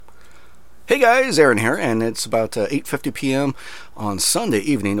Hey guys, Aaron here, and it's about 8:50 p.m. on Sunday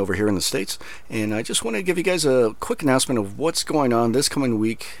evening over here in the States, and I just want to give you guys a quick announcement of what's going on this coming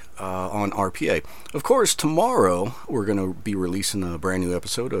week on RPA. Of course, tomorrow we're going to be releasing a brand new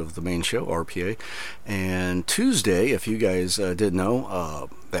episode of the main show, RPA, and Tuesday, if you guys didn't know,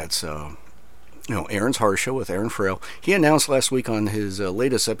 that's Aaron's Horror Show with Aaron Frail. He announced last week on his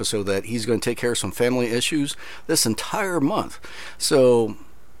latest episode that he's going to take care of some family issues this entire month. So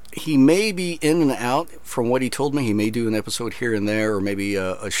he may be in and out from what he told me. He may do an episode here and there, or maybe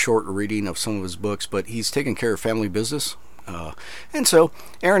a short reading of some of his books, but he's taking care of family business. And so,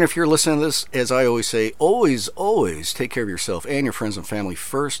 Aaron, if you're listening to this, as I always say, always take care of yourself and your friends and family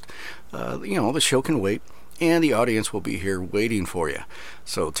first. The show can wait, and the audience will be here waiting for you.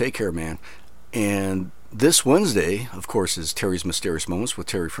 So take care, man. And this Wednesday, of course, is Terry's Mysterious Moments with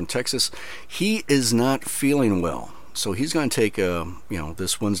Terry from Texas. He is not feeling well, so he's going to take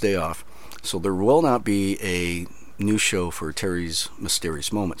this Wednesday off. So there will not be a new show for Terry's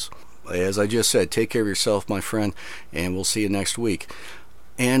Mysterious Moments. As I just said, take care of yourself, my friend, and we'll see you next week.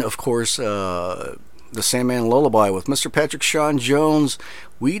 And of course, the Sandman Lullaby with Mr. Patrick Sean Jones.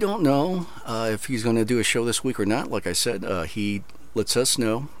 We don't know if he's going to do a show this week or not. Like I said, he lets us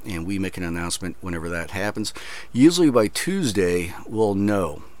know, and we make an announcement whenever that happens. Usually by Tuesday, we'll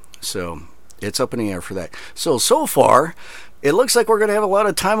know. So it's up in the air for that. So far, it looks like we're going to have a lot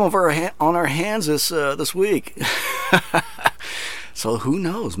of time on our hands this week. So who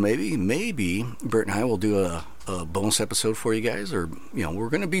knows? Maybe Bert and I will do a bonus episode for you guys, or we're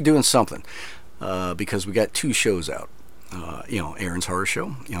going to be doing something because we got 2 shows out. Aaron's Horror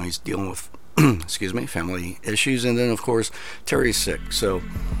Show. He's dealing with family issues, and then of course Terry's sick. So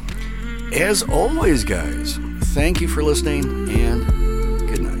as always, guys, thank you for listening, and